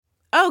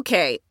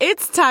Okay,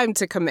 it's time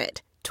to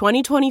commit.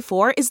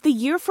 2024 is the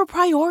year for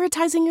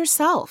prioritizing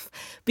yourself.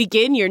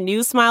 Begin your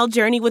new smile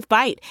journey with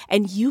Byte,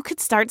 and you could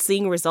start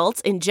seeing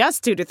results in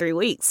just 2 to 3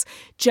 weeks.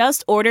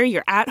 Just order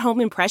your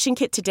at-home impression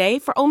kit today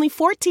for only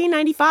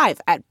 $14.95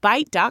 at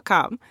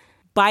Byte.com.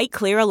 Byte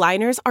Clear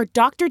aligners are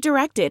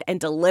doctor-directed and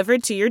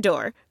delivered to your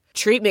door.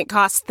 Treatment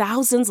costs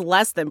thousands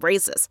less than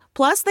braces.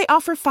 Plus, they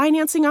offer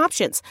financing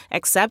options,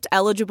 accept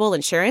eligible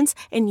insurance,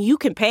 and you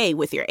can pay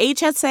with your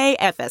HSA,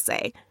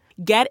 FSA.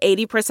 Get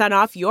 80%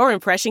 off your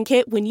impression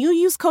kit when you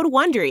use code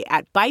WONDERY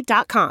at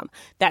Byte.com.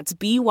 That's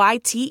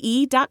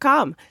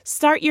BYTE.com.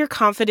 Start your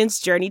confidence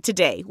journey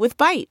today with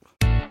Byte.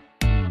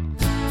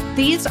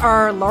 These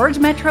are large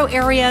metro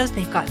areas.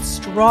 They've got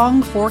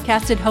strong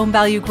forecasted home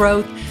value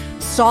growth,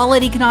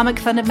 solid economic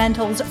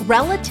fundamentals,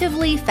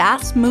 relatively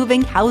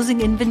fast-moving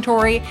housing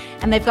inventory,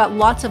 and they've got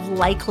lots of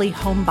likely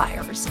home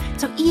buyers.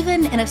 So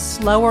even in a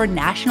slower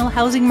national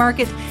housing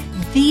market,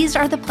 these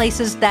are the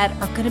places that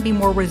are going to be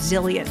more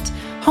resilient.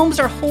 Homes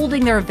are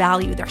holding their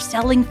value, they're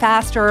selling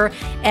faster,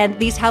 and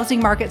these housing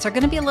markets are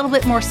going to be a little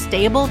bit more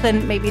stable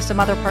than maybe some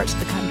other parts of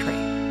the country.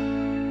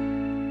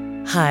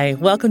 Hi,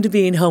 welcome to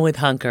Being Home with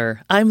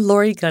Hunker. I'm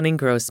Lori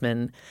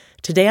Gunning-Grossman.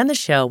 Today on the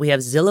show, we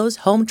have Zillow's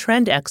home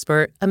trend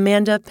expert,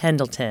 Amanda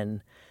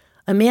Pendleton.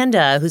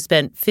 Amanda, who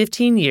spent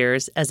 15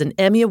 years as an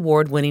Emmy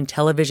Award-winning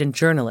television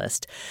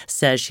journalist,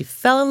 says she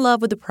fell in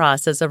love with the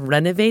process of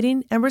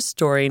renovating and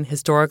restoring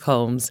historic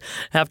homes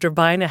after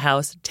buying a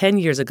house 10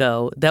 years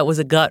ago that was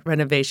a gut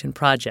renovation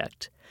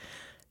project.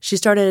 She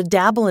started to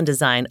dabble in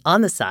design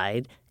on the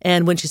side,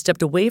 and when she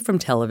stepped away from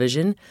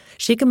television,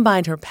 she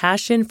combined her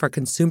passion for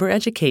consumer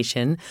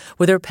education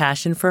with her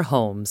passion for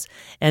homes.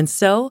 And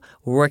so,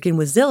 working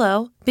with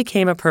Zillow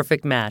became a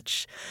perfect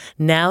match.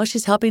 Now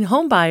she's helping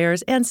home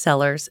buyers and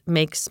sellers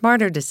make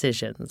smarter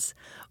decisions.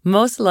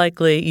 Most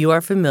likely, you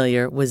are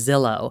familiar with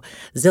Zillow.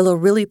 Zillow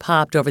really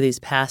popped over these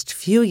past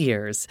few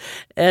years.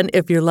 And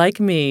if you're like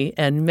me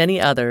and many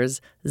others,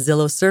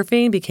 Zillow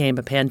surfing became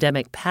a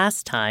pandemic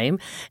pastime,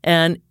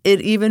 and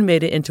it even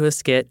made it into a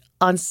skit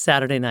on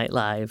Saturday Night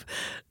Live.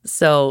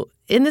 So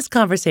in this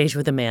conversation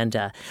with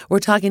Amanda, we're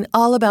talking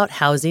all about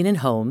housing and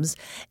homes,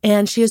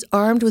 and she is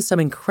armed with some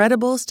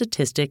incredible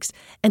statistics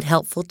and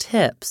helpful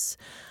tips.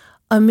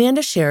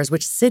 Amanda shares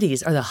which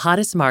cities are the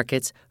hottest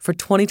markets for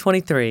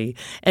 2023,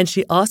 and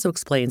she also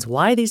explains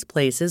why these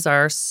places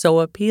are so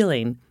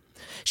appealing.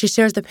 She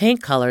shares the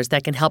paint colors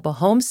that can help a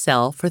home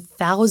sell for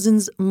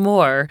thousands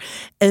more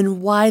and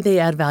why they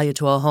add value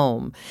to a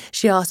home.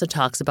 She also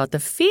talks about the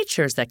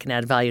features that can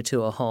add value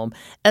to a home,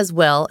 as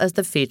well as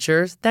the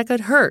features that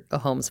could hurt a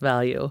home's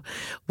value.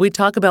 We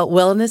talk about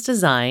wellness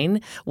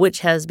design, which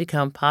has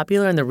become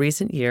popular in the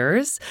recent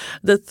years,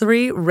 the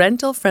 3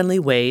 rental-friendly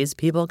ways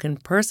people can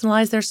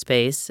personalize their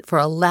space for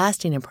a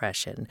lasting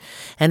impression.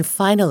 And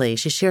finally,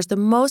 she shares the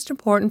most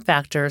important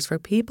factors for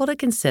people to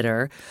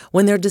consider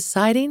when they're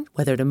deciding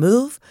whether to move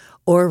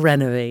or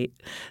renovate.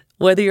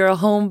 Whether you're a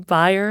home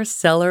buyer,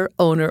 seller,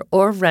 owner,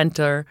 or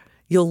renter,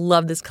 you'll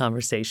love this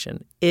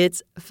conversation.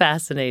 It's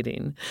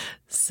fascinating.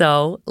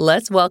 So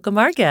let's welcome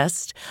our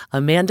guest,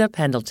 Amanda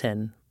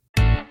Pendleton.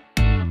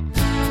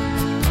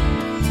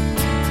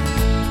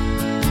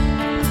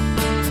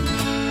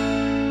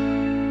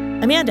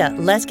 Amanda,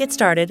 let's get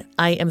started.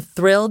 I am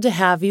thrilled to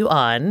have you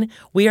on.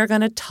 We are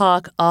going to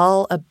talk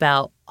all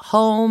about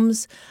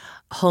homes,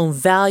 home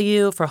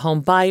value for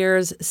home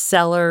buyers,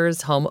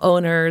 sellers,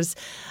 homeowners.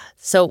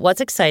 So what's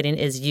exciting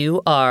is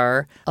you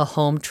are a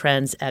home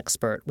trends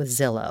expert with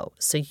Zillow.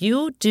 So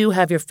you do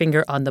have your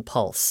finger on the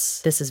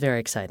pulse. This is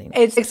very exciting.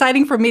 It's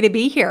exciting for me to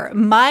be here.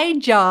 My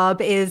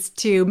job is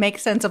to make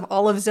sense of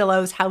all of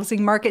Zillow's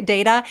housing market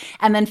data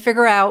and then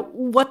figure out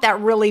what that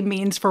really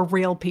means for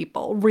real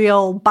people,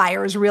 real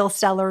buyers, real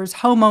sellers,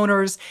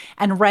 homeowners,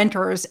 and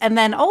renters, and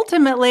then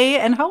ultimately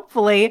and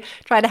hopefully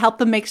try to help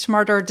them make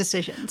smarter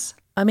decisions.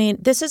 I mean,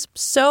 this is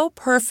so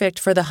perfect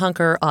for the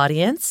Hunker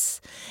audience,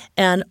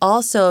 and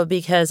also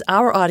because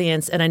our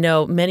audience, and I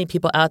know many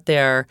people out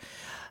there,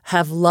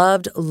 have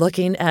loved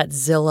looking at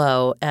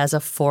Zillow as a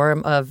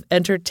form of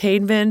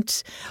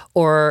entertainment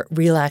or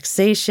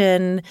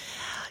relaxation,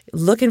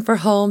 looking for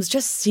homes,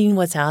 just seeing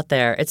what's out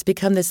there. It's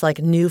become this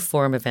new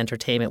form of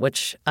entertainment,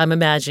 which I'm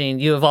imagining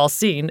you have all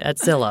seen at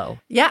Zillow.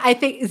 Yeah, I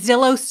think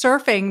Zillow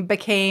surfing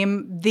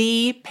became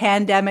the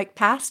pandemic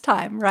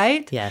pastime,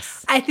 right?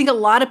 Yes. I think a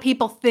lot of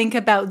people think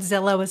about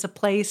Zillow as a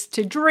place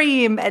to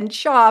dream and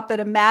shop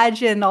and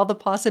imagine all the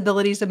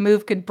possibilities a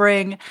move could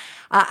bring.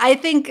 I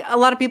think a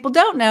lot of people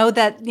don't know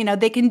that,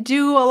 they can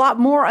do a lot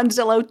more on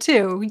Zillow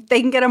too.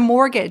 They can get a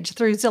mortgage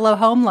through Zillow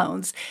Home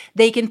Loans.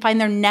 They can find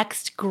their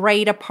next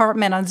great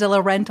apartment on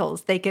Zillow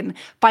Rentals. They can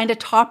find a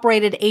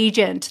top-rated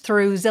agent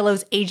through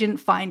Zillow's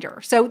Agent Finder.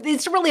 So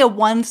it's really a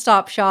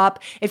one-stop shop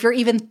if you're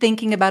even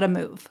thinking about a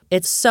move.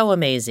 It's so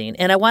amazing.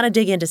 And I want to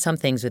dig into some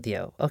things with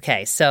you.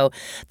 Okay, so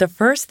the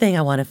first thing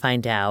I want to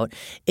find out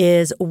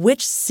is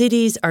which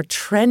cities are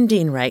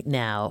trending right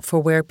now for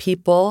where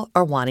people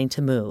are wanting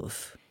to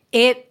move.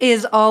 It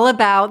is all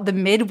about the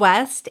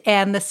Midwest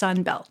and the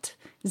Sun Belt.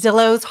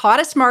 Zillow's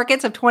hottest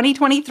markets of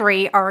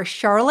 2023 are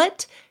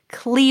Charlotte,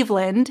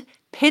 Cleveland,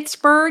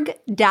 Pittsburgh,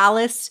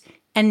 Dallas,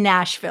 and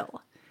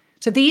Nashville.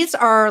 So these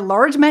are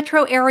large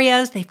metro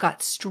areas. They've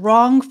got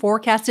strong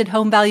forecasted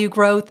home value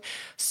growth,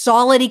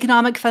 solid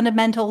economic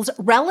fundamentals,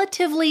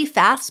 relatively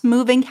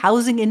fast-moving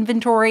housing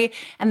inventory,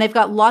 and they've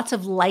got lots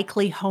of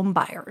likely home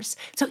buyers.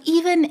 So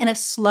even in a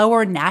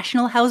slower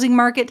national housing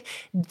market,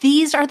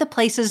 these are the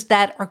places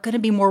that are going to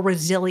be more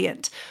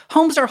resilient.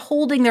 Homes are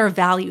holding their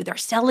value. They're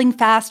selling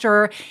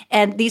faster,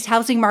 and these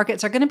housing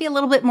markets are going to be a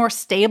little bit more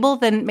stable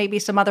than maybe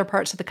some other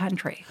parts of the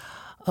country.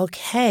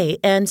 Okay.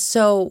 And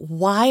so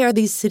why are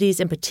these cities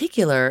in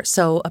particular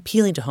so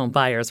appealing to home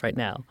buyers right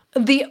now?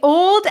 The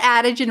old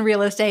adage in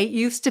real estate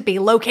used to be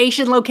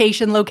location,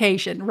 location,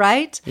 location,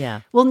 right?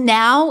 Yeah. Well,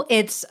 now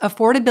it's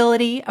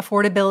affordability,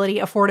 affordability,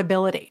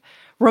 affordability.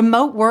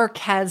 Remote work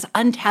has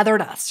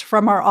untethered us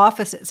from our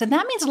offices, and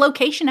that means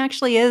location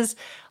actually is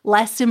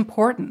less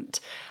important.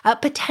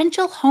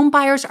 Potential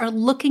homebuyers are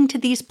looking to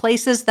these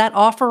places that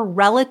offer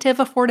relative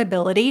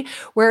affordability,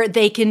 where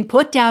they can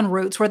put down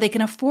roots, where they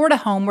can afford a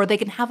home, where they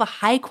can have a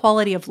high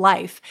quality of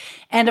life.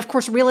 And of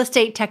course, real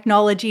estate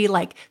technology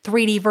like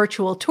 3D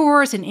virtual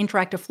tours and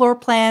interactive floor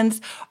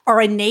plans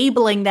are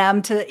enabling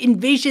them to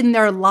envision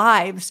their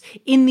lives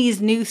in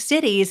these new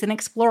cities and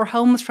explore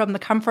homes from the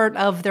comfort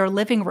of their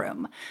living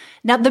room.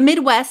 Now, the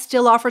Midwest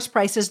still offers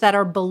prices that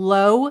are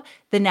below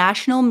the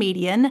national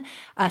median.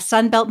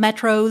 Sunbelt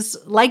metros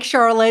like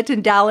Charlotte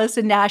and Dallas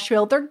and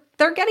Nashville,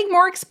 they're getting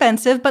more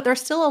expensive, but they're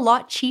still a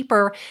lot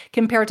cheaper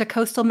compared to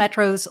coastal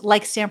metros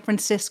like San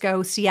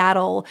Francisco,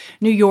 Seattle,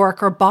 New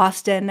York, or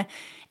Boston.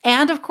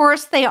 And of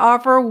course, they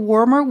offer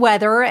warmer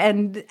weather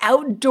and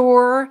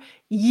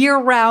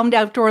year-round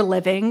outdoor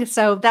living.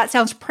 So that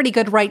sounds pretty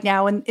good right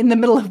now in the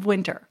middle of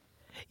winter.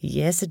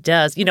 Yes, it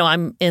does. You know,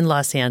 I'm in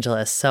Los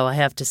Angeles, so I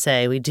have to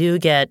say we do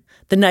get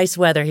the nice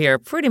weather here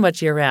pretty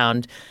much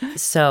year-round.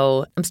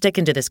 So I'm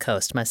sticking to this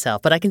coast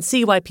myself, but I can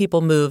see why people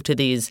move to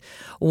these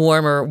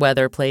warmer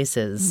weather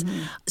places.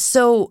 Mm-hmm.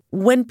 So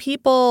when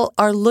people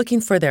are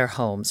looking for their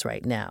homes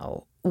right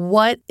now,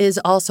 what is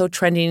also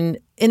trending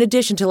in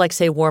addition to, like,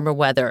 say, warmer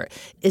weather?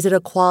 Is it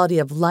a quality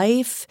of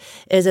life?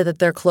 Is it that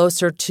they're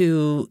closer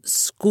to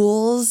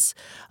schools?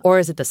 Or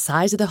is it the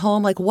size of the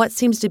home? Like, what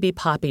seems to be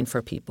popping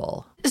for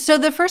people? So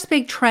the first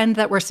big trend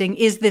that we're seeing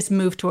is this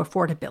move to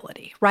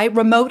affordability, right?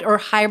 Remote or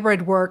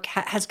hybrid work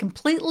has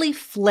completely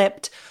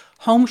flipped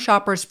home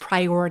shoppers'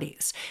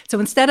 priorities. So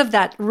instead of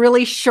that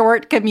really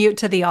short commute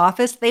to the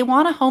office, they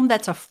want a home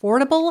that's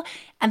affordable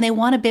and they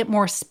want a bit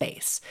more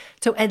space.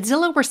 So at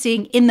Zillow, we're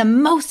seeing in the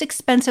most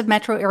expensive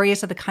metro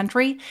areas of the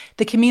country,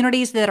 the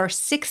communities that are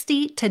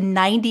 60 to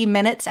 90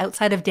 minutes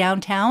outside of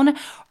downtown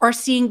are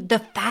seeing the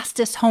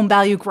fastest home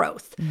value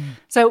growth.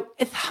 So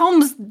if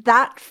homes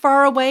that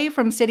far away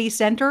from city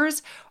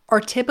centers are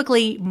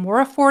typically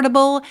more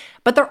affordable,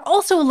 but they're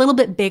also a little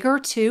bit bigger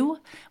too.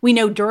 We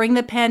know during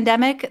the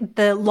pandemic,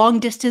 the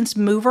long-distance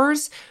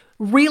movers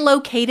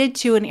relocated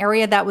to an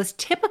area that was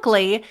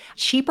typically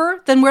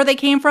cheaper than where they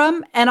came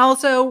from, and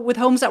also with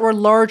homes that were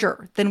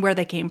larger than where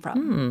they came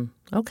from.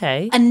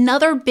 Okay.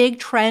 Another big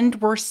trend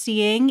we're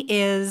seeing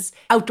is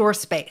outdoor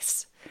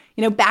space.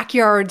 You know,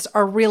 backyards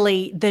are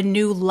really the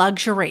new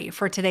luxury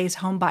for today's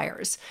home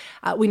buyers.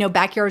 We know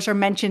backyards are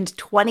mentioned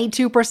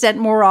 22%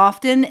 more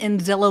often in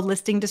Zillow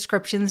listing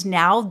descriptions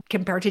now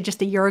compared to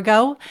just a year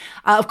ago.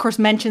 Of course,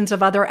 mentions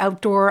of other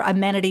outdoor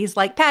amenities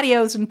like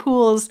patios and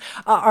pools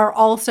are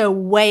also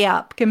way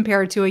up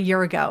compared to a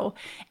year ago.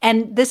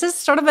 And this is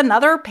sort of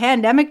another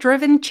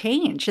pandemic-driven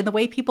change in the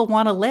way people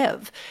want to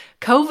live.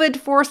 COVID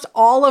forced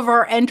all of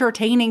our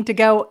entertaining to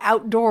go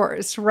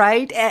outdoors,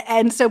 right?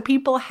 And so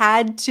people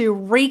had to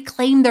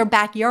reclaim their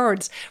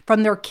backyards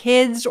from their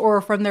kids or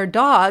from their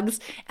dogs,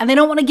 and they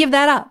don't want to give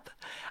that up.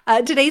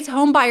 Today's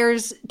home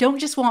buyers don't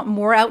just want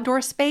more outdoor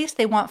space,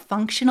 they want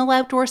functional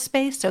outdoor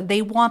space. So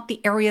they want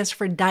the areas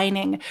for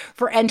dining,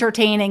 for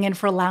entertaining, and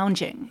for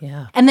lounging.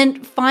 Yeah. And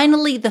then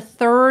finally, the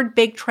third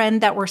big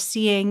trend that we're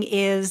seeing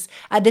is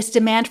this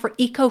demand for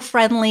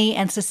eco-friendly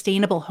and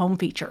sustainable home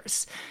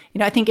features. You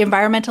know, I think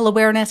environmental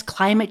awareness,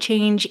 climate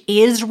change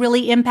is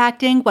really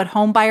impacting what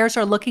home buyers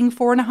are looking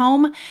for in a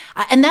home.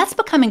 And that's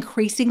become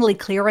increasingly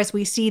clear as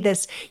we see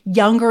this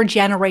younger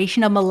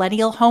generation of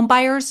millennial home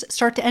buyers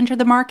start to enter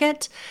the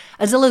market.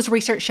 Zillow's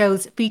research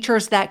shows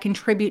features that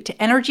contribute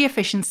to energy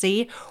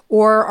efficiency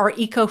or are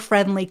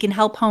eco-friendly can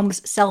help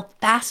homes sell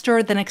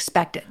faster than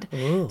expected.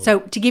 Ooh. So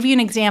to give you an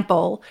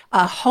example,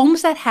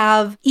 homes that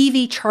have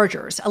EV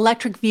chargers,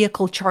 electric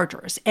vehicle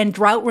chargers, and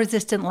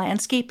drought-resistant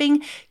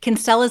landscaping can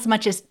sell as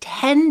much as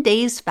 10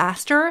 days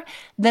faster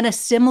than a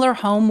similar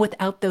home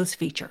without those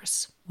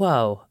features.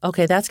 Whoa.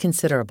 Okay, that's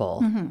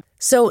considerable. Mm-hmm.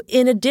 So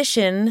in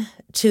addition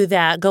to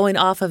that, going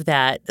off of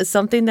that,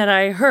 something that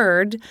I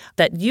heard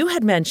that you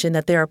had mentioned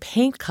that there are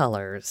paint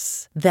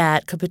colors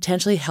that could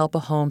potentially help a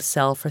home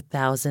sell for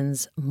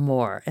thousands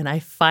more. And I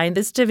find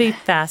this to be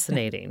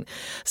fascinating.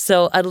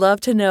 So I'd love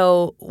to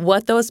know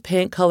what those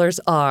paint colors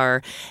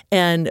are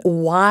and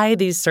why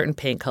these certain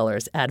paint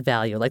colors add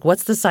value. Like,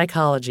 what's the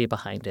psychology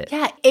behind it?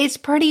 Yeah, it's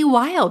pretty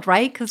wild,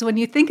 right? Because when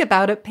you think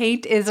about it,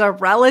 paint is a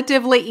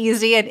relatively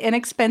easy and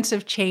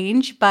inexpensive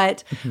change.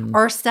 But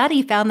our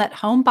study found that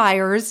home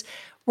buyers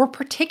were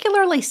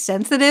particularly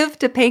sensitive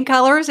to paint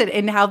colors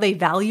and how they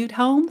valued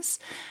homes.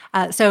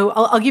 So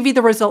I'll give you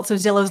the results of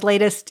Zillow's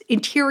latest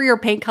interior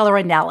paint color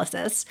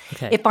analysis.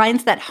 Okay. It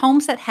finds that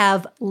homes that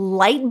have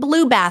light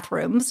blue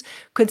bathrooms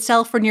could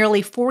sell for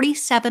nearly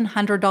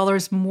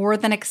 $4,700 more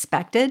than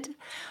expected.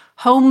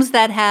 Homes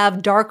that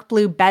have dark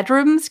blue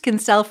bedrooms can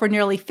sell for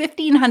nearly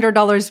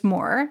 $1,500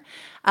 more.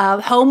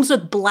 Homes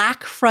with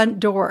black front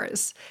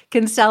doors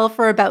can sell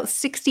for about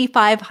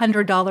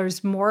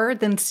 $6,500 more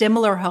than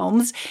similar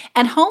homes.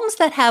 And homes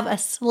that have a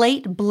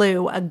slate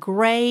blue, a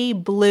gray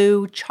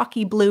blue,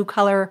 chalky blue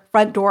color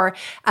front door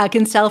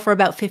can sell for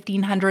about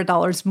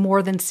 $1,500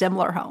 more than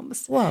similar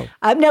homes. Whoa.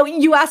 Now,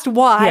 you asked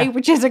why,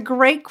 which is a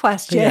great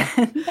question.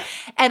 Yeah.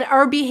 And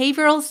our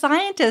behavioral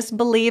scientists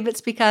believe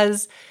it's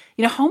because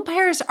home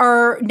buyers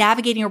are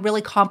navigating a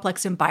really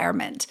complex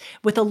environment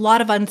with a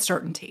lot of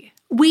uncertainty.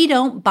 We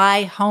don't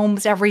buy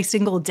homes every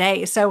single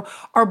day, so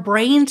our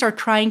brains are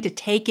trying to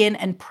take in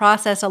and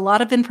process a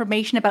lot of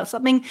information about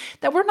something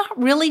that we're not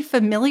really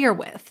familiar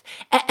with.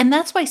 And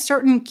that's why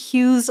certain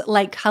cues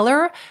like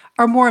color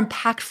are more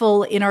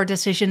impactful in our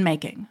decision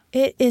making.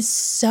 It is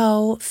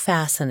so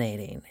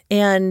fascinating.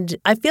 And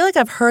I feel like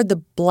I've heard the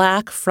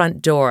black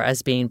front door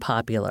as being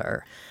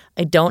popular.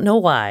 I don't know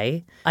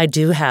why. I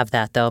do have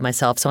that, though,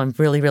 myself, so I'm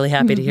really, really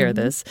happy to hear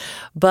this.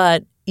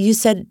 But you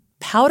said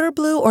powder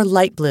blue or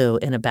light blue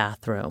in a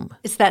bathroom?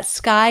 It's that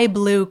sky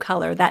blue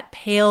color, that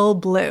pale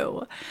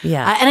blue.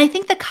 Yeah. And I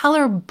think the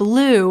color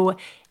blue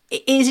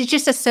is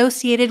just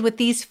associated with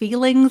these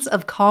feelings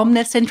of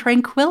calmness and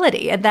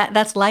tranquility. And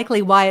that's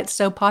likely why it's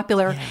so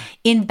popular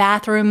in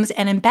bathrooms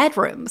and in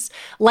bedrooms.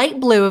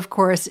 Light blue, of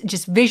course,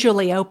 just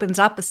visually opens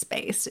up a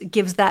space. It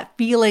gives that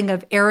feeling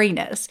of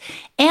airiness.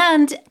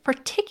 And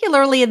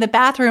particularly in the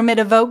bathroom, it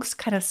evokes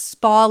kind of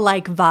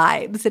spa-like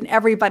vibes. And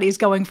everybody's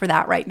going for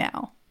that right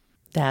now.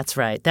 That's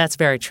right. That's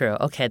very true.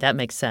 Okay, that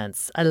makes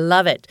sense. I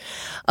love it.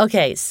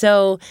 Okay,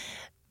 so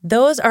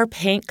those are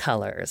paint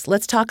colors.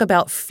 Let's talk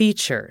about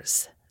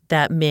features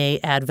that may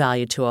add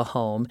value to a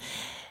home.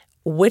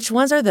 Which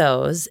ones are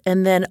those?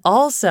 And then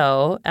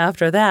also,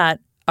 after that,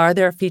 are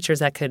there features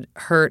that could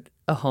hurt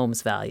a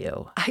home's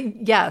value?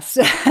 Yes,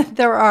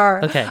 there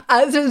are. Okay.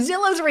 So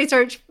Zillow's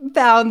research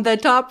found the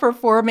top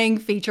performing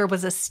feature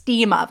was a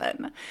steam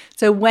oven.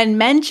 So when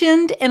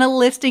mentioned in a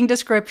listing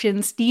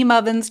description, steam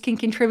ovens can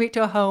contribute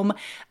to a home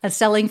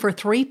selling for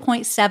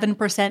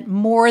 3.7%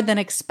 more than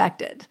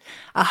expected.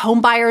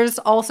 Home buyers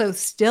also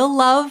still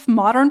love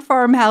modern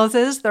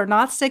farmhouses. They're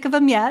not sick of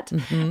them yet.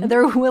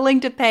 They're willing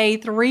to pay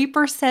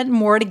 3%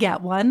 more to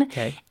get one.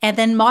 Okay. And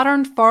then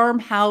modern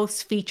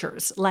farmhouse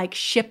features like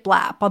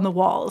shiplap on the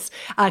walls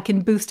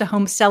can boost a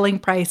home selling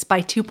price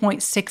by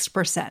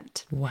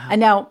 2.6%. Wow.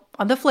 And now,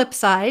 on the flip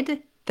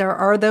side, there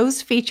are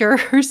those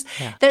features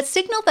that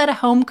signal that a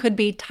home could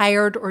be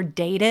tired or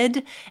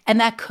dated, and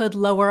that could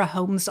lower a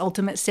home's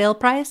ultimate sale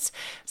price.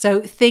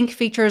 So think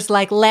features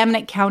like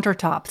laminate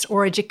countertops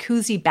or a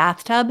jacuzzi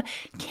bathtub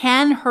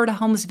can hurt a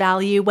home's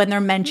value when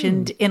they're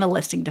mentioned in a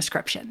listing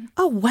description.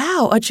 Oh,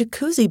 wow, a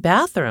jacuzzi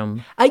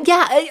bathroom.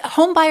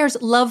 Home buyers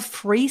love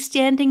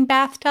freestanding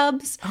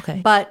bathtubs,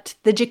 Okay. but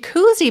the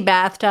jacuzzi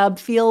bathtub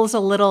feels a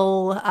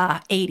little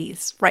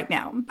 80s right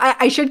now.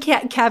 I should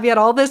caveat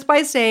all this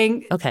by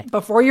saying,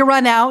 before you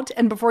run out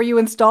and before you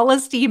install a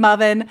steam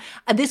oven,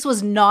 this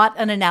was not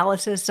an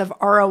analysis of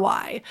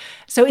ROI.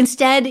 So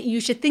instead, you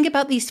should think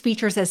about these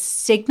features as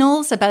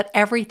signals about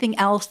everything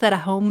else that a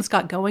home's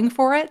got going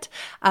for it.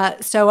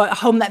 So a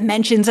home that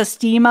mentions a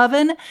steam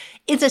oven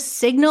is a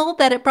signal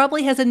that it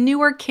probably has a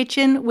newer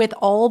kitchen with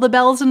all the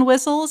bells and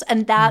whistles,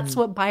 and that's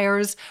what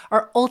buyers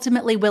are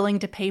ultimately willing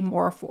to pay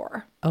more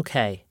for.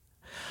 Okay.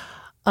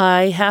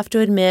 I have to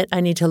admit, I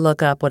need to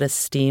look up what a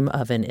steam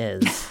oven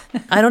is.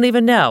 I don't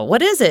even know.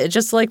 What is it? It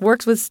just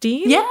works with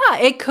steam? Yeah,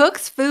 it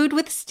cooks food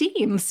with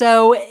steam.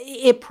 So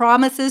it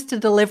promises to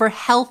deliver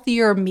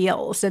healthier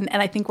meals. And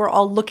I think we're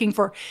all looking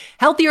for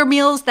healthier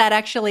meals that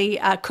actually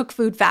cook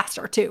food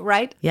faster too,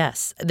 right?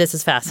 Yes, this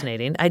is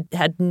fascinating. I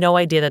had no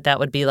idea that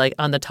would be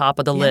on the top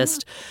of the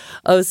list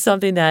of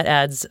something that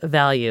adds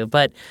value.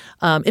 But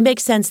it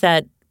makes sense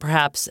that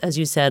perhaps, as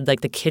you said,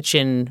 the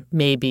kitchen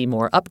may be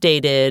more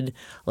updated, a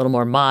little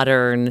more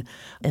modern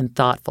and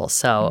thoughtful.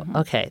 So,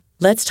 okay,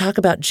 let's talk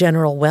about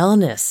general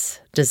wellness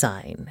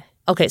design.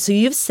 Okay, so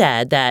you've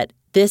said that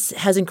this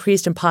has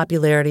increased in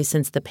popularity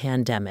since the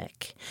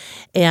pandemic.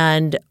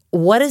 And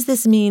what does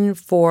this mean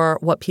for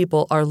what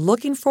people are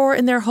looking for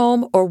in their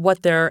home or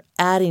what they're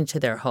adding to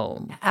their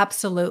home?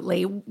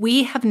 Absolutely.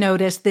 We have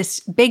noticed this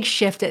big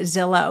shift at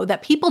Zillow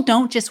that people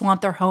don't just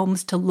want their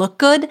homes to look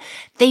good,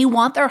 they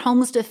want their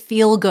homes to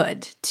feel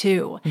good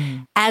too.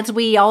 As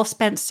we all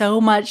spent so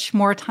much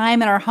more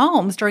time in our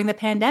homes during the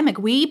pandemic,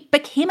 we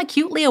became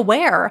acutely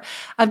aware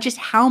of just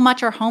how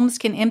much our homes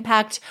can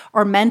impact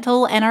our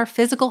mental and our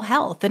physical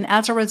health. And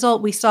as a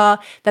result, we saw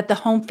that the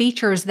home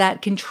features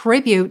that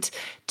contribute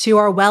to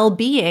our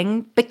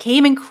well-being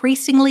became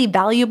increasingly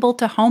valuable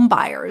to home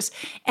buyers.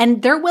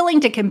 And they're willing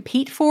to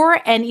compete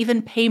for and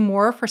even pay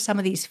more for some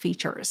of these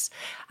features.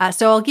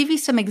 So I'll give you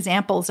some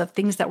examples of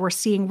things that we're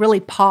seeing really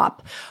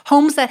pop.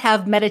 Homes that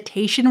have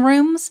meditation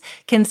rooms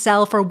can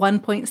sell for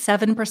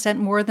 1.7%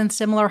 more than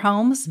similar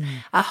homes.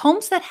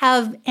 Homes that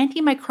have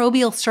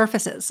antimicrobial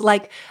surfaces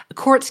like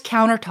quartz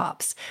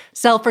countertops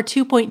sell for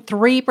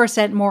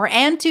 2.3% more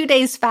and 2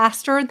 days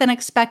faster than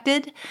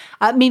expected.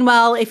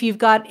 Meanwhile, if you've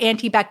got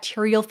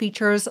antibacterial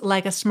features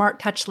like a smart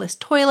touchless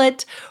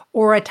toilet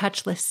or a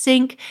touchless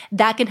sink,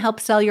 that can help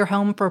sell your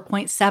home for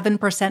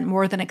 0.7%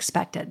 more than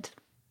expected.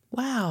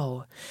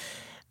 Wow.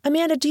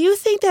 Amanda, do you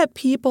think that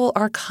people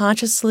are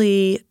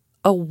consciously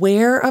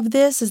aware of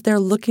this as they're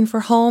looking for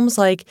homes?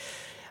 Like,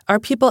 are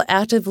people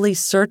actively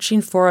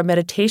searching for a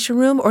meditation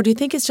room, or do you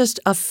think it's just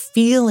a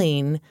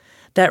feeling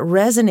that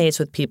resonates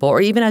with people? Or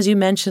even, as you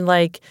mentioned,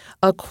 like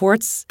a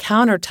quartz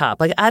countertop.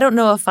 Like, I don't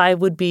know if I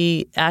would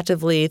be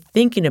actively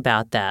thinking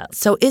about that.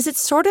 So is it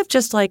sort of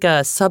just like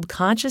a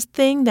subconscious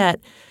thing that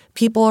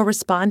people are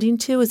responding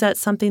to? Is that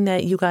something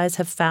that you guys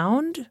have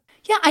found?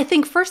 Yeah, I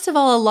think, first of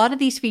all, a lot of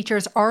these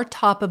features are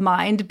top of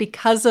mind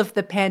because of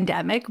the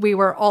pandemic. We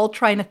were all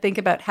trying to think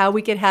about how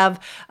we could have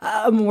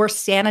a more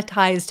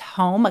sanitized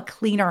home, a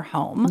cleaner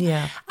home.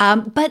 Yeah.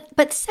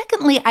 But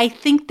secondly, I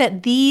think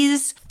that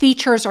these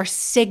features are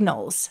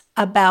signals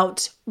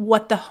about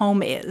what the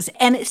home is.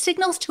 And it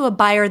signals to a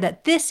buyer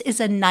that this is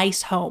a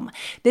nice home.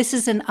 This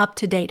is an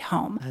up-to-date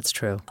home. That's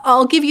true.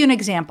 I'll give you an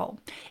example.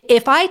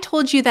 If I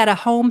told you that a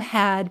home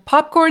had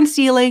popcorn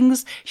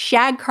ceilings,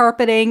 shag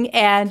carpeting,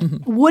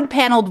 and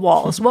wood-paneled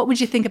walls, what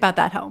would you think about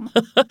that home?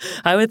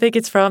 I would think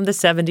it's from the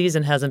 70s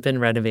and hasn't been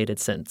renovated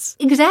since.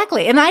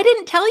 Exactly. And I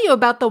didn't tell you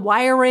about the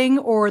wiring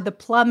or the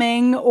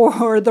plumbing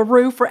or the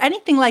roof or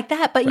anything like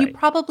that, but you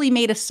probably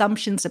made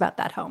assumptions about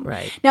that home.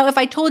 Right. Now, if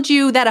I told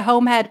you that a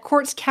home had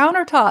quartz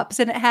countertops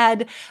and it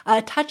had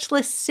a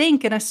touchless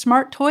sink and a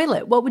smart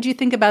toilet, what would you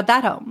think about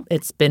that home?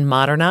 It's been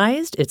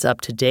modernized, it's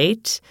up to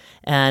date,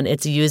 and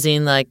it's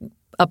using like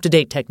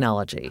up-to-date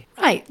technology.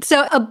 Right.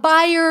 So a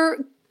buyer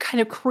kind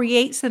of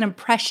creates an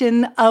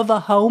impression of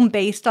a home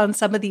based on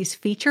some of these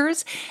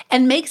features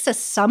and makes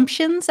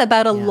assumptions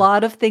about a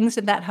lot of things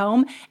in that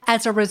home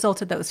as a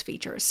result of those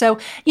features. So,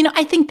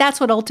 I think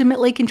that's what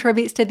ultimately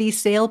contributes to these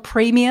sale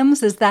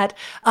premiums, is that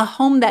a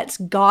home that's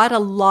got a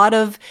lot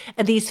of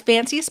these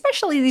fancy,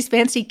 especially these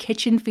fancy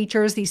kitchen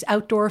features, these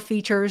outdoor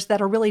features that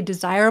are really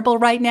desirable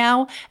right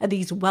now,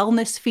 these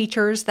wellness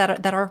features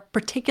that are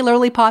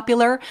particularly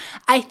popular.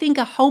 I think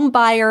a home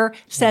buyer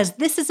says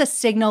this is a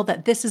signal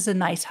that this is a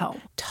nice home.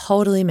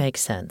 Totally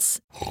makes sense.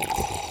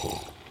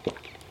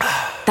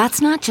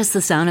 That's not just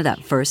the sound of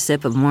that first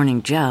sip of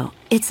Morning Joe.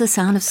 It's the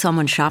sound of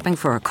someone shopping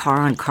for a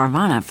car on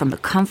Carvana from the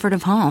comfort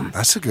of home.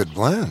 That's a good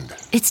blend.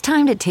 It's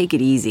time to take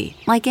it easy,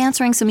 like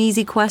answering some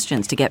easy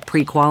questions to get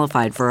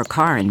pre-qualified for a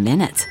car in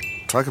minutes.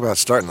 Talk about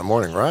starting the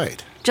morning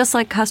right. Just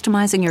like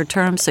customizing your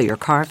terms so your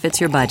car fits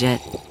your budget.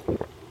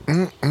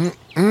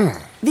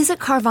 Visit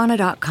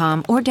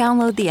Carvana.com or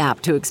download the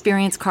app to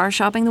experience car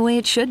shopping the way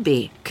it should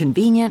be.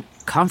 Convenient,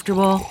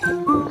 comfortable.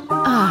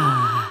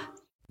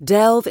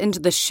 Delve into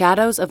the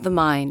shadows of the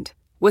mind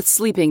with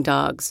Sleeping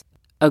Dogs,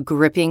 a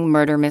gripping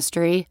murder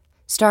mystery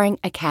starring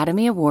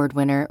Academy Award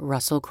winner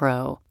Russell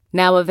Crowe.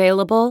 Now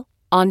available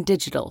on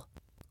digital.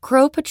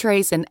 Crowe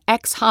portrays an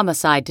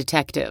ex-homicide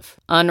detective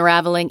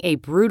unraveling a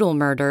brutal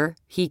murder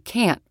he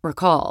can't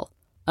recall.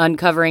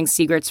 Uncovering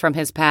secrets from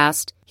his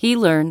past, he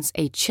learns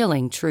a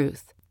chilling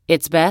truth.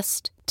 It's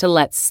best to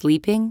let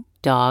sleeping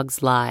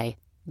dogs lie.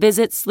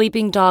 Visit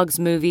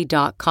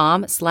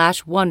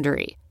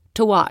sleepingdogsmovie.com/Wondery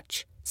to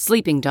watch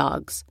Sleeping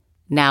Dogs,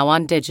 now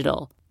on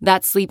digital.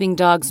 That's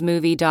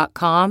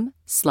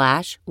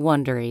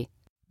sleepingdogsmovie.com/Wondery.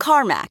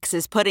 CarMax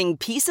is putting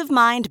peace of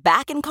mind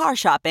back in car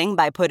shopping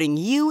by putting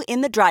you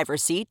in the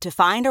driver's seat to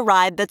find a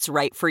ride that's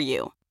right for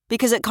you.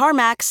 Because at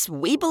CarMax,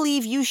 we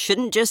believe you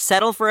shouldn't just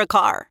settle for a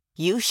car.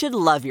 You should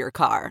love your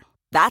car.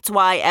 That's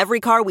why every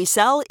car we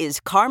sell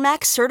is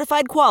CarMax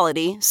certified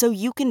quality, so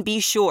you can be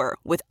sure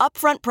with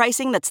upfront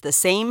pricing that's the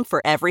same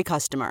for every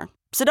customer.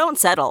 So don't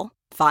settle.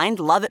 Find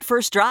love at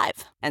first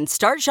drive and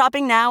start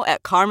shopping now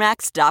at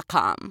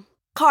CarMax.com.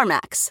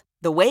 CarMax,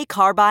 the way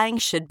car buying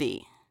should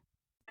be.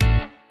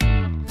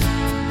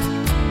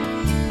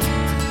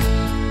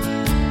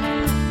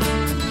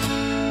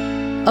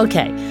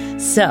 Okay,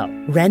 so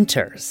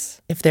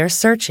renters, if they're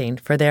searching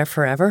for their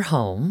forever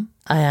home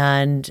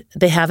and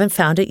they haven't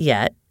found it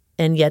yet,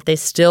 and yet they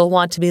still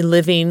want to be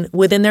living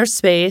within their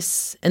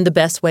space in the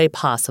best way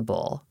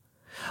possible,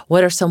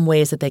 what are some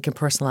ways that they can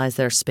personalize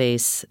their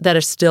space that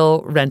are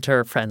still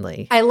renter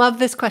friendly? I love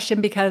this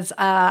question because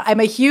I'm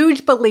a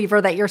huge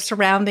believer that your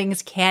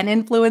surroundings can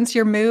influence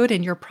your mood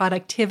and your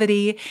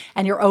productivity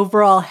and your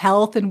overall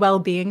health and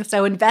well-being.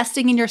 So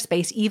investing in your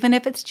space, even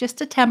if it's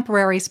just a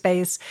temporary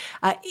space,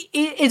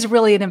 is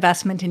really an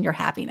investment in your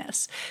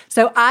happiness.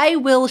 So I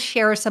will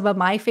share some of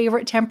my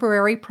favorite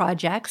temporary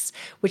projects,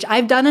 which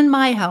I've done in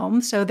my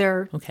home. So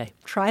they're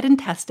tried and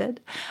tested.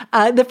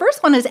 The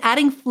first one is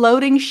adding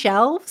floating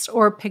shelves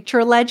or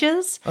picture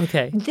ledges.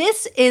 Okay.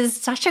 This is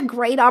such a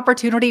great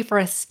opportunity for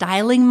a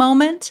styling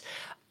moment.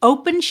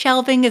 Open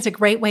shelving is a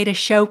great way to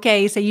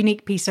showcase a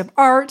unique piece of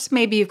art.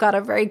 Maybe you've got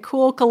a very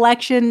cool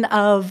collection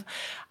of,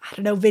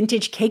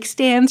 vintage cake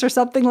stands or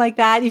something like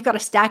that. You've got a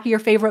stack of your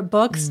favorite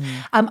books.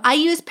 I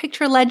use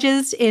picture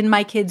ledges in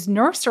my kids'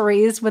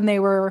 nurseries when they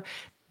were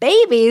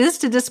babies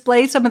to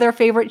display some of their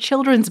favorite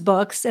children's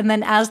books. And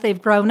then as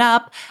they've grown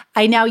up,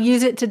 I now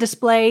use it to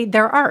display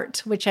their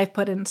art, which I've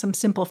put in some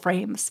simple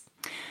frames.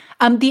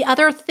 The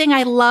other thing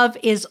I love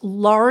is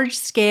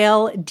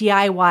large-scale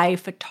DIY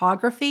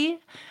photography.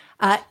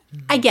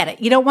 I get it.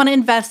 You don't want to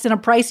invest in a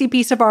pricey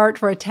piece of art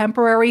for a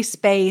temporary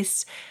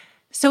space.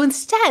 So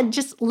instead,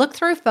 just look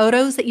through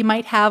photos that you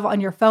might have on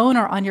your phone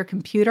or on your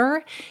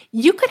computer.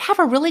 You could have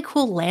a really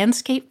cool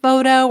landscape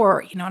photo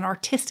or, an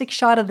artistic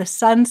shot of the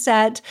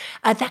sunset.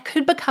 That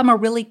could become a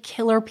really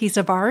killer piece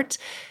of art.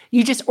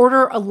 You just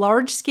order a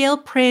large-scale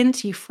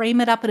print, you frame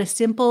it up in a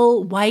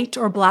simple white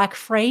or black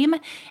frame,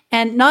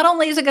 and not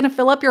only is it going to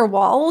fill up your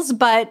walls,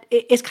 but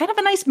it's kind of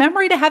a nice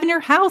memory to have in your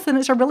house, and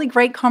it's a really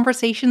great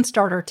conversation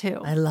starter,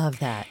 too. I love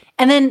that.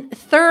 And then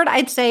third,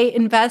 I'd say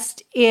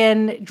invest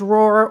in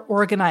drawer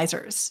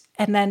organizers.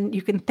 And then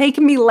you can thank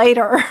me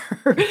later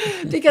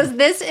because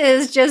this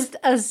is just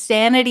a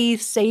sanity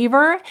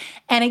saver,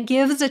 and it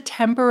gives a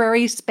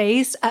temporary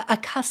space a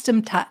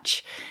custom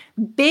touch.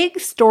 Big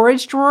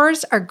storage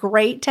drawers are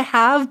great to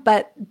have,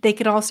 but they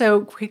can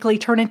also quickly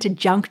turn into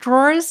junk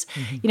drawers.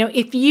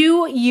 If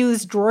you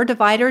use drawer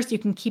dividers, you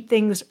can keep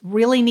things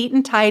really neat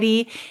and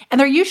tidy. And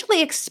they're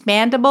usually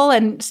expandable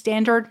and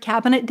standard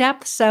cabinet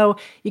depth, so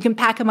you can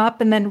pack them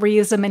up and then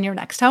reuse them in your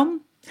next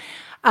home.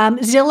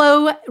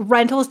 Zillow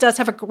Rentals does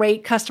have a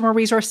great customer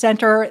resource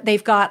center.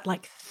 They've got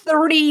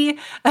 30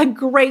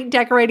 great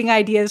decorating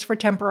ideas for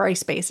temporary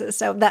spaces.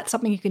 So that's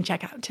something you can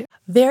check out too.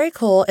 Very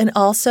cool. And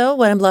also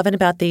what I'm loving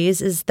about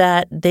these is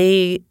that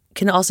they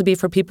can also be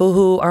for people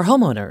who are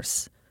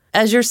homeowners.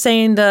 As you're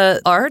saying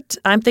the art,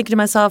 I'm thinking to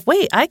myself,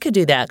 wait, I could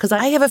do that because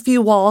I have a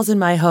few walls in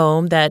my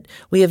home that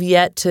we have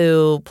yet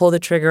to pull the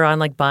trigger on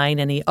buying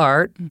any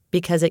art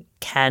because it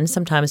can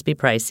sometimes be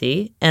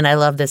pricey. And I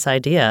love this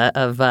idea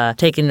of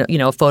taking,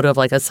 a photo of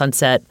a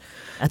sunset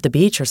at the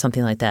beach or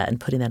something like that and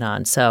putting that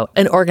on. So,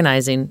 and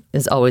organizing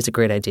is always a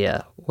great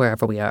idea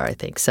wherever we are, I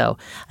think. So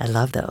I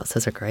love those.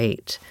 Those are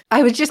great.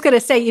 I was just going to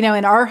say,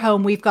 in our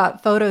home, we've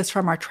got photos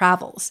from our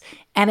travels.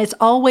 And it's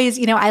always,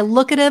 I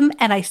look at them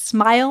and I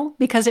smile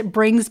because it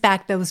brings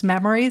back those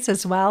memories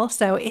as well.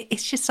 So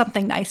it's just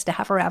something nice to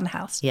have around the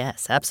house.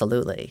 Yes,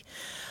 absolutely.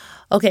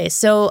 Okay,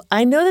 so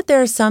I know that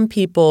there are some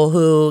people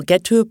who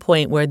get to a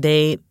point where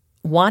they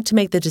want to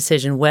make the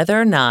decision whether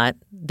or not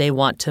they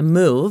want to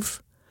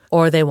move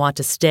or they want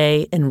to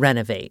stay and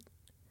renovate,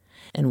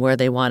 and where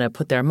they want to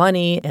put their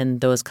money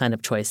and those kind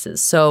of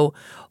choices. So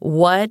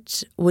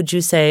what would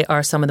you say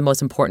are some of the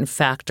most important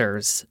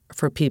factors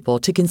for people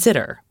to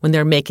consider when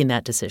they're making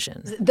that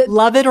decision? The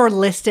love it or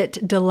list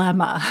it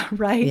dilemma,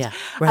 right? Yeah,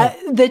 right.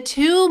 The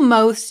two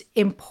most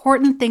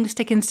important things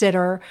to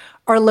consider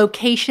are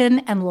location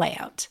and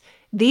layout.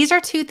 These are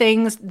two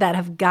things that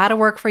have got to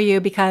work for you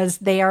because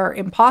they are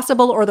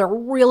impossible or they're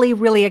really,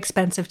 really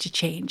expensive to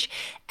change.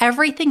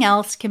 Everything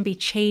else can be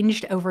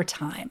changed over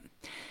time.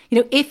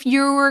 If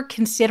you're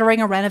considering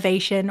a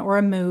renovation or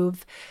a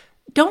move,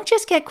 don't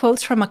just get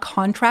quotes from a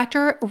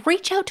contractor.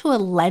 Reach out to a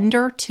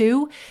lender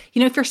too.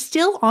 If you're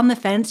still on the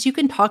fence, you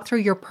can talk through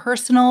your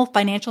personal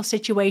financial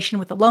situation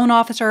with a loan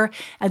officer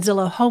at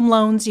Zillow Home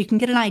Loans. You can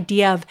get an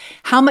idea of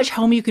how much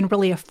home you can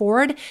really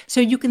afford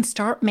so you can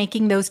start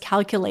making those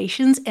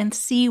calculations and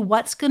see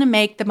what's going to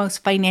make the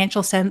most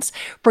financial sense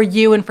for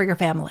you and for your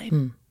family.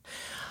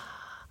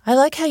 I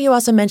like how you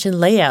also mentioned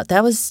layout.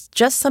 That was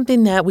just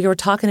something that we were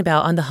talking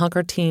about on the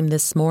Hunker team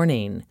this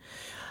morning.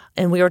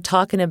 And we were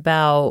talking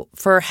about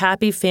for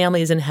happy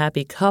families and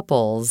happy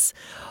couples,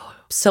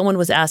 someone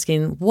was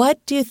asking, what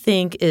do you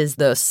think is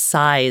the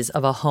size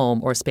of a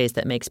home or space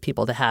that makes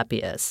people the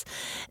happiest?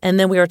 And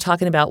then we were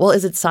talking about, well,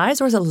 is it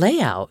size or is it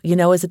layout?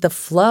 Is it the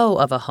flow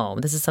of a home?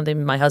 This is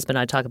something my husband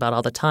and I talk about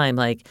all the time.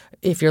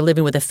 If you're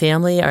living with a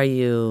family, are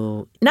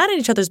you not in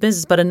each other's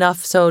business, but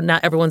enough so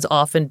not everyone's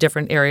off in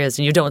different areas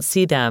and you don't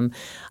see them?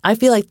 I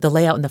feel like the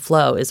layout and the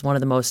flow is one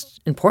of the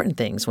most important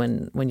things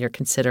when you're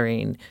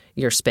considering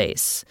your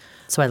space.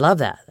 So I love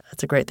that.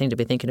 That's a great thing to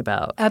be thinking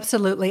about.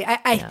 Absolutely.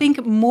 I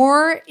think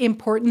more importantly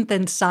important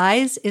than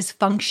size is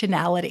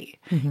functionality.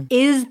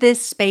 Is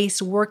this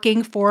space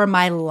working for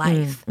my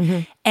life?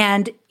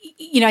 And,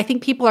 I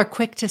think people are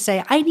quick to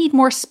say, I need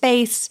more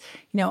space.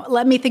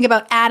 Let me think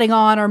about adding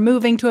on or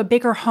moving to a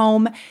bigger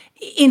home,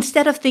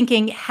 instead of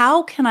thinking,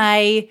 how can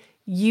I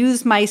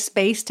use my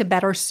space to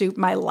better suit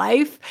my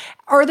life?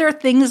 Are there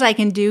things I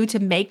can do to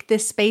make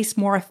this space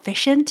more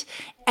efficient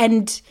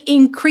and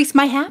increase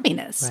my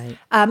happiness? Right.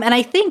 And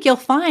I think you'll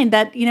find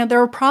that,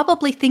 there are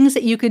probably things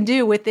that you can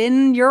do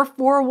within your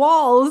four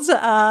walls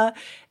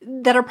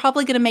that are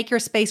probably going to make your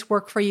space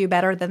work for you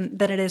better than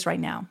it is right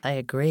now. I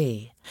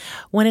agree.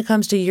 When it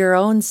comes to your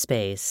own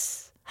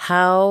space,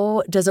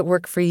 how does it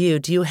work for you?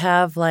 Do you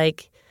have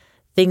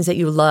things that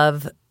you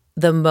love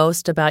the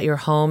most about your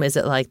home? Is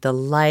it like the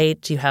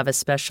light? Do you have a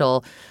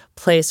special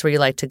place where you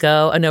like to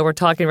go? I know we're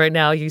talking right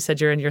now. You said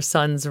you're in your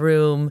son's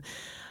room.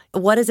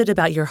 What is it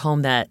about your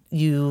home that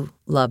you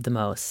love the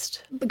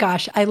most?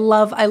 Gosh, I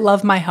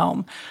love my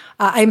home.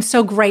 I'm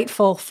so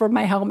grateful for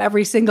my home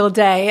every single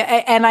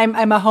day, and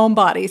I'm a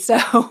homebody,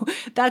 so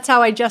that's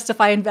how I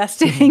justify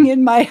investing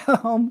in my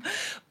home.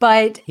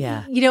 But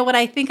what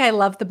I think I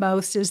love the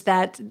most is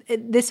that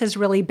this has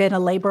really been a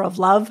labor of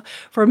love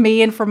for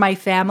me and for my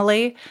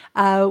family.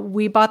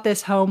 We bought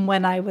this home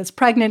when I was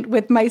pregnant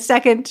with my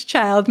second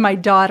child, my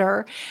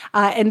daughter,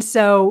 and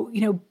so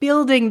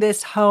building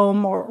this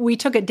home, or we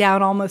took it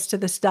down almost to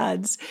the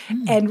studs,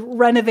 and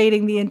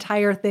renovating the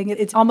entire thing.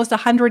 It's almost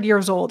 100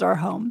 years old, our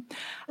home.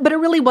 But it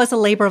really was a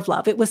labor of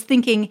love. It was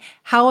thinking,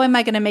 how am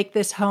I going to make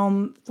this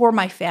home for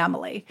my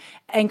family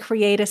and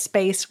create a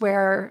space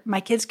where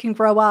my kids can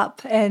grow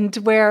up and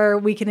where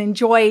we can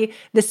enjoy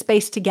the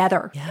space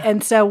together? Yeah.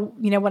 And so,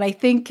 when I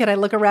think and I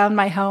look around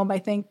my home, I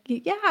think,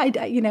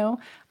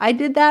 I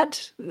did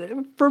that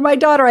for my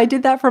daughter. I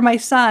did that for my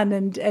son.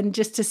 And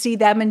just to see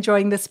them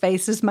enjoying the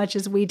space as much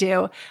as we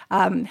do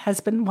has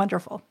been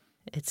wonderful.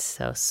 It's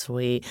so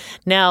sweet.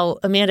 Now,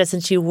 Amanda,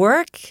 since you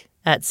work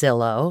at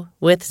Zillow,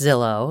 with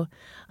Zillow,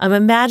 I'm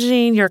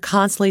imagining you're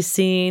constantly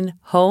seeing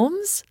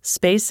homes,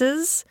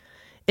 spaces,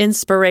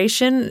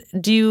 inspiration.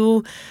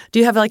 Do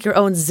you have your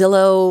own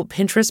Zillow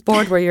Pinterest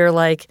board where you're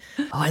like,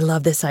 oh, I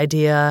love this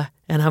idea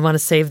and I want to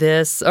save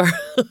this? Or,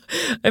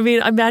 I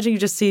imagine you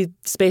just see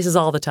spaces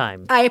all the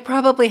time. I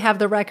probably have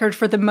the record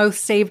for the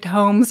most saved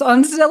homes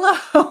on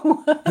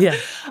Zillow. Yeah.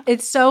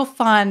 It's so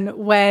fun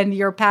when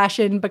your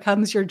passion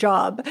becomes your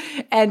job.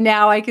 And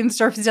now I can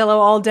surf Zillow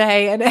all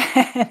day and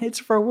it's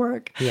for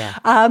work. Yeah.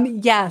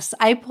 Yes,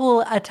 I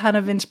pull a ton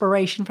of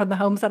inspiration from the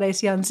homes that I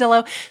see on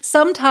Zillow.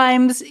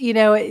 Sometimes,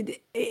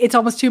 it's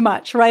almost too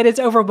much, right? It's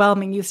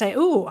overwhelming. You say,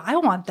 "Ooh, I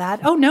want that.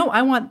 Oh no,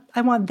 I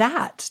want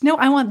that. No,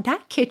 I want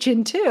that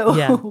kitchen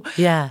too."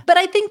 Yeah. But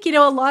I think,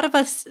 a lot of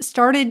us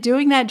started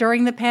doing that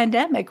during the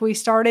pandemic. We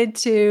started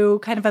to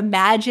kind of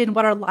imagine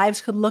what our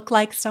lives could look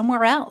like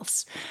somewhere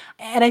else.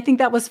 And I think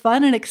that was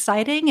fun and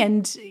exciting,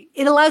 and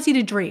it allows you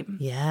to dream.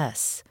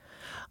 Yes.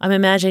 I'm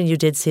imagining you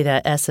did see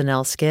that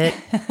SNL skit,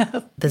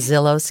 the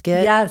Zillow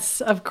skit. Yes,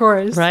 of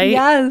course. Right?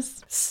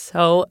 Yes.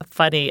 So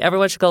funny.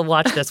 Everyone should go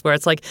watch this, where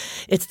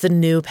it's the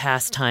new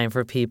pastime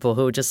for people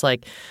who just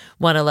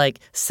want to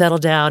settle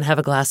down, have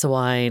a glass of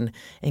wine,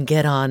 and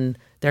get on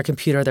their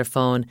computer, their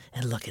phone,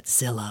 and look at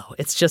Zillow.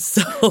 It's just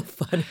so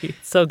funny.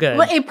 So good.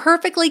 Well, it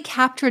perfectly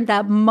captured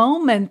that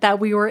moment that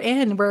we were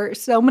in, where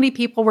so many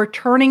people were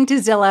turning to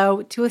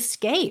Zillow to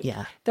escape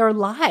their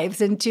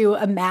lives and to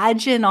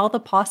imagine all the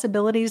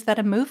possibilities that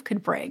a move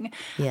could bring.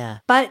 Yeah.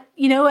 But,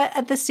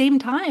 at the same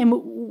time,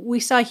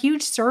 we saw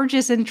huge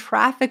surges in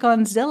traffic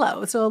on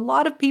Zillow. So a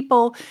lot of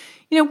people,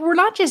 were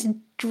not just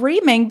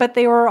dreaming, but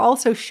they were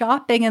also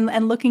shopping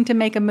and looking to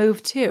make a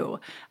move too.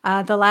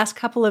 The last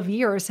couple of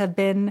years have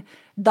been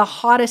the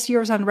hottest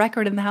years on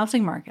record in the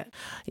housing market.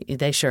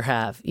 They sure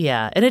have.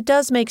 Yeah. And it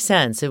does make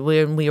sense.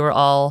 When we were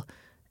all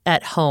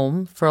at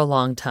home for a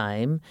long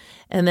time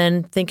and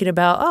then thinking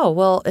about, oh,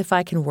 well, if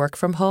I can work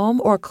from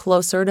home or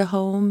closer to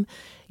home,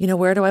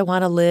 where do I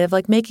want to live?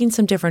 Making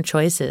some different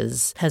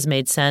choices has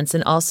made sense.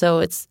 And also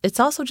it's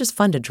also just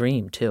fun to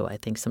dream too, I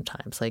think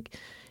sometimes.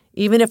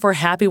 Even if we're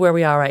happy where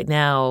we are right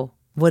now,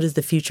 what does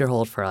the future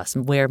hold for us?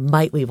 And where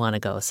might we want to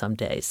go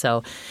someday?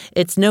 So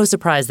it's no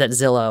surprise that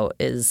Zillow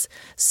is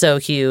so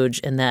huge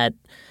and that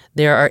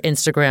there are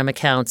Instagram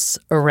accounts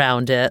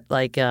around it,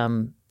 like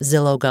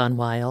Zillow Gone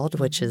Wild,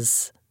 which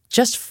is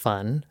just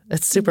fun.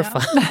 It's super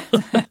fun.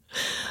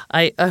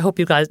 I hope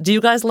you guys – do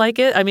you guys like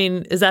it?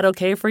 Is that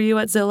okay for you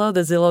at Zillow,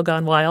 the Zillow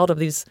Gone Wild of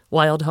these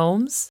wild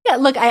homes? Yeah,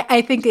 look,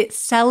 I think it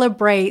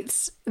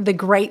celebrates the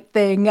great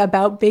thing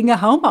about being a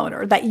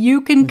homeowner, that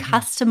you can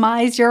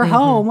customize your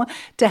home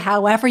to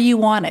however you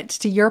want it,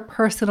 to your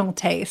personal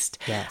taste.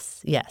 Yes.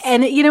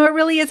 And, it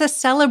really is a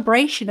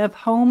celebration of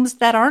homes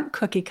that aren't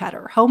cookie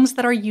cutter, homes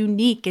that are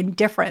unique and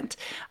different.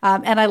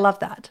 And I love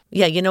that.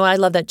 Yeah, I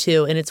love that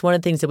too. And it's one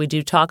of the things that we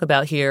do talk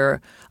about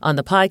here on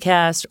the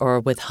podcast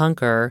or with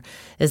Hunker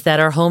is that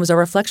our homes are a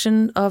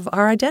reflection of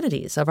our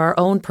identities, of our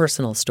own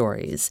personal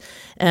stories.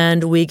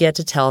 And we get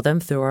to tell them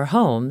through our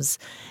homes.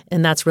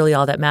 And that's really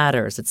all that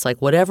matters. It's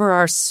whatever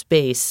our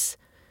space,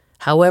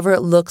 however it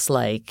looks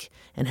like,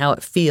 and how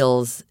it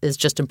feels is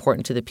just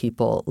important to the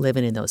people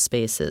living in those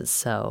spaces.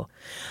 So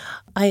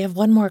I have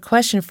one more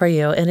question for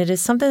you, and it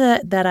is something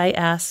that I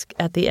ask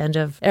at the end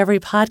of every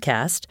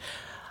podcast.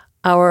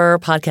 Our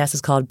podcast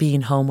is called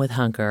Being Home with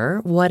Hunker.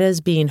 What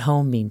does being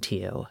home mean to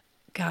you?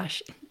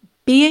 Gosh,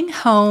 being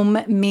home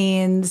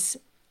means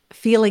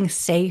feeling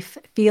safe,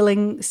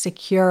 feeling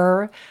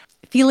secure,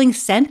 feeling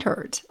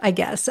centered, I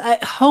guess.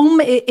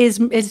 Home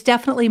is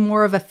definitely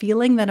more of a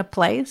feeling than a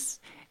place.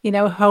 You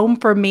know, home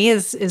for me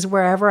is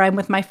wherever I'm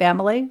with my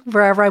family,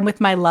 wherever I'm with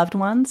my loved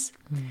ones.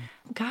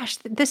 Gosh,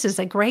 this is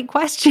a great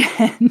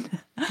question.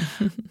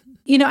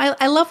 You know,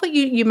 I love what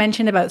you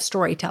mentioned about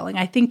storytelling.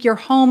 I think your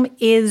home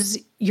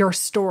is your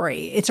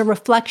story. It's a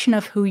reflection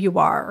of who you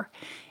are.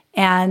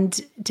 And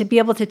to be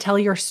able to tell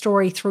your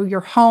story through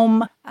your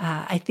home,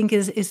 I think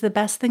is the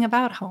best thing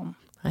about home.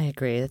 I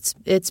agree.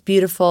 It's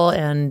beautiful.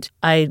 And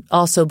I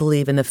also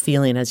believe in the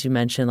feeling, as you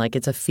mentioned, like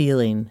it's a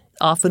feeling.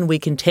 Often we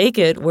can take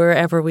it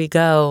wherever we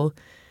go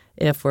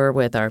if we're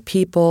with our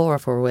people or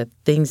if we're with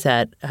things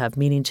that have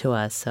meaning to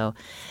us. So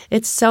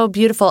it's so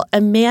beautiful.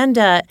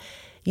 Amanda,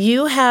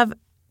 you have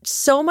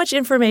so much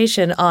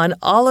information on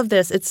all of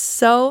this. It's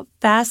so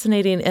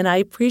fascinating, and I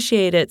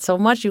appreciate it so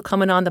much, you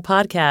coming on the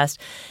podcast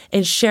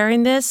and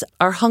sharing this.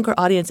 Our Hunker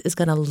audience is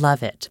going to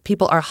love it.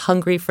 People are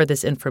hungry for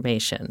this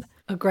information.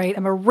 Oh, great.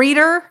 I'm a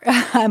reader.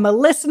 I'm a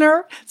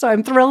listener. So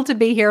I'm thrilled to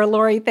be here.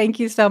 Lori, thank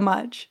you so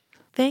much.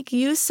 Thank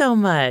you so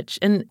much.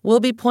 And we'll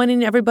be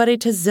pointing everybody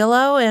to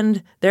Zillow,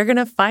 and they're going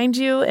to find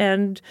you.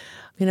 And,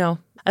 you know,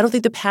 I don't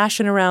think the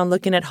passion around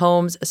looking at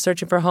homes,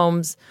 searching for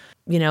homes,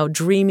 you know,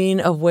 dreaming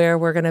of where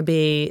we're going to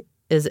be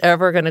is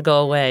ever going to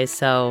go away.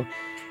 So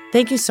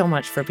thank you so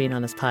much for being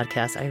on this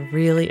podcast. I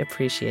really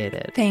appreciate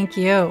it. Thank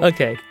you.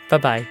 Okay.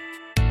 Bye-bye.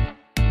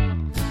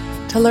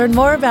 To learn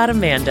more about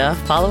Amanda,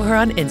 follow her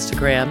on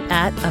Instagram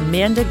at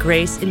Amanda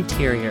Grace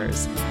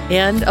Interiors.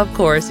 And, of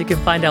course, you can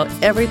find out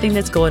everything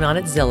that's going on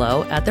at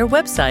Zillow at their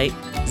website,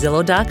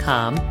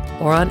 Zillow.com,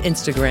 or on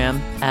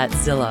Instagram at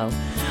Zillow.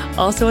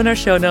 Also in our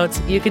show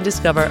notes, you can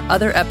discover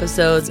other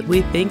episodes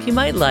we think you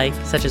might like,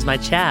 such as my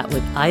chat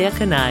with Aya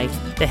Kanai,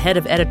 the head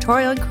of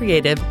editorial and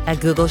creative at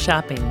Google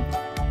Shopping.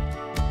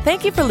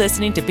 Thank you for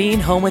listening to Being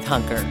Home with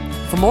Hunker.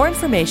 For more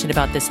information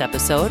about this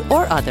episode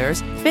or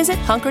others, visit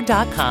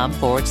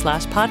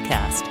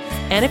hunker.com/podcast.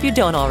 And if you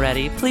don't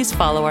already, please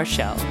follow our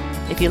show.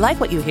 If you like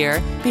what you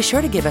hear, be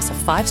sure to give us a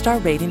 5-star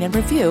rating and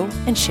review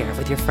and share it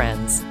with your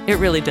friends. It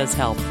really does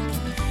help.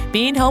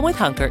 Being Home with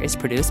Hunker is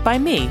produced by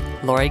me,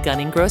 Lori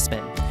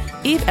Gunning-Grossman.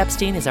 Eve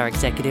Epstein is our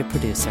executive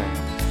producer.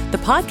 The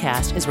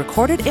podcast is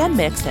recorded and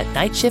mixed at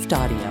Night Shift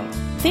Audio.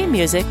 Theme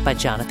music by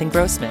Jonathan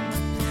Grossman.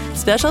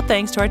 Special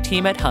thanks to our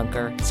team at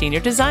Hunker, Senior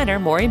Designer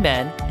Maury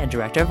Men, and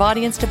Director of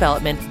Audience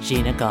Development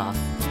Gina Goff.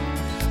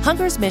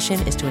 Hunker's mission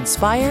is to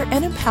inspire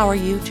and empower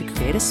you to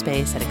create a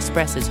space that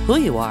expresses who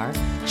you are,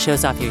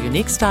 shows off your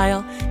unique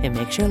style, and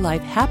makes your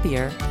life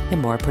happier and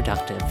more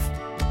productive.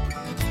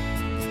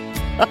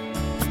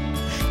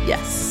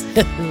 Yes,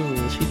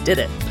 she did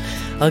it.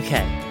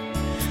 Okay.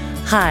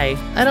 Hi,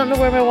 I don't know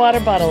where my water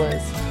bottle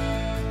is.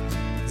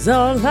 It's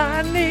all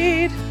I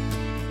need.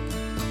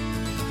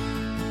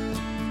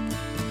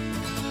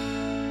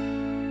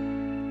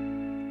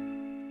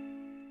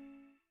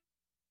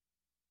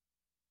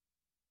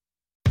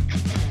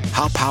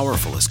 How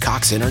powerful is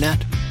Cox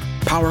Internet?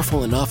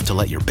 Powerful enough to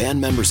let your band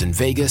members in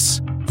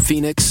Vegas,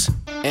 Phoenix,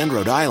 and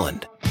Rhode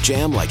Island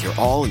jam like you're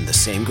all in the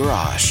same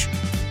garage.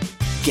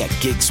 Get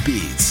gig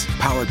speeds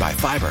powered by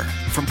fiber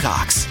from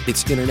Cox.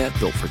 It's internet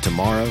built for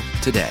tomorrow,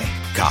 today.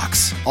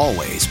 Cox,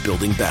 always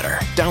building better.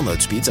 Download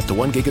speeds up to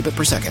 1 gigabit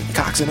per second.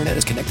 Cox Internet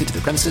is connected to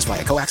the premises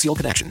via coaxial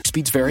connection.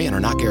 Speeds vary and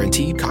are not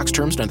guaranteed. Cox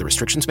terms and other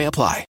restrictions may apply.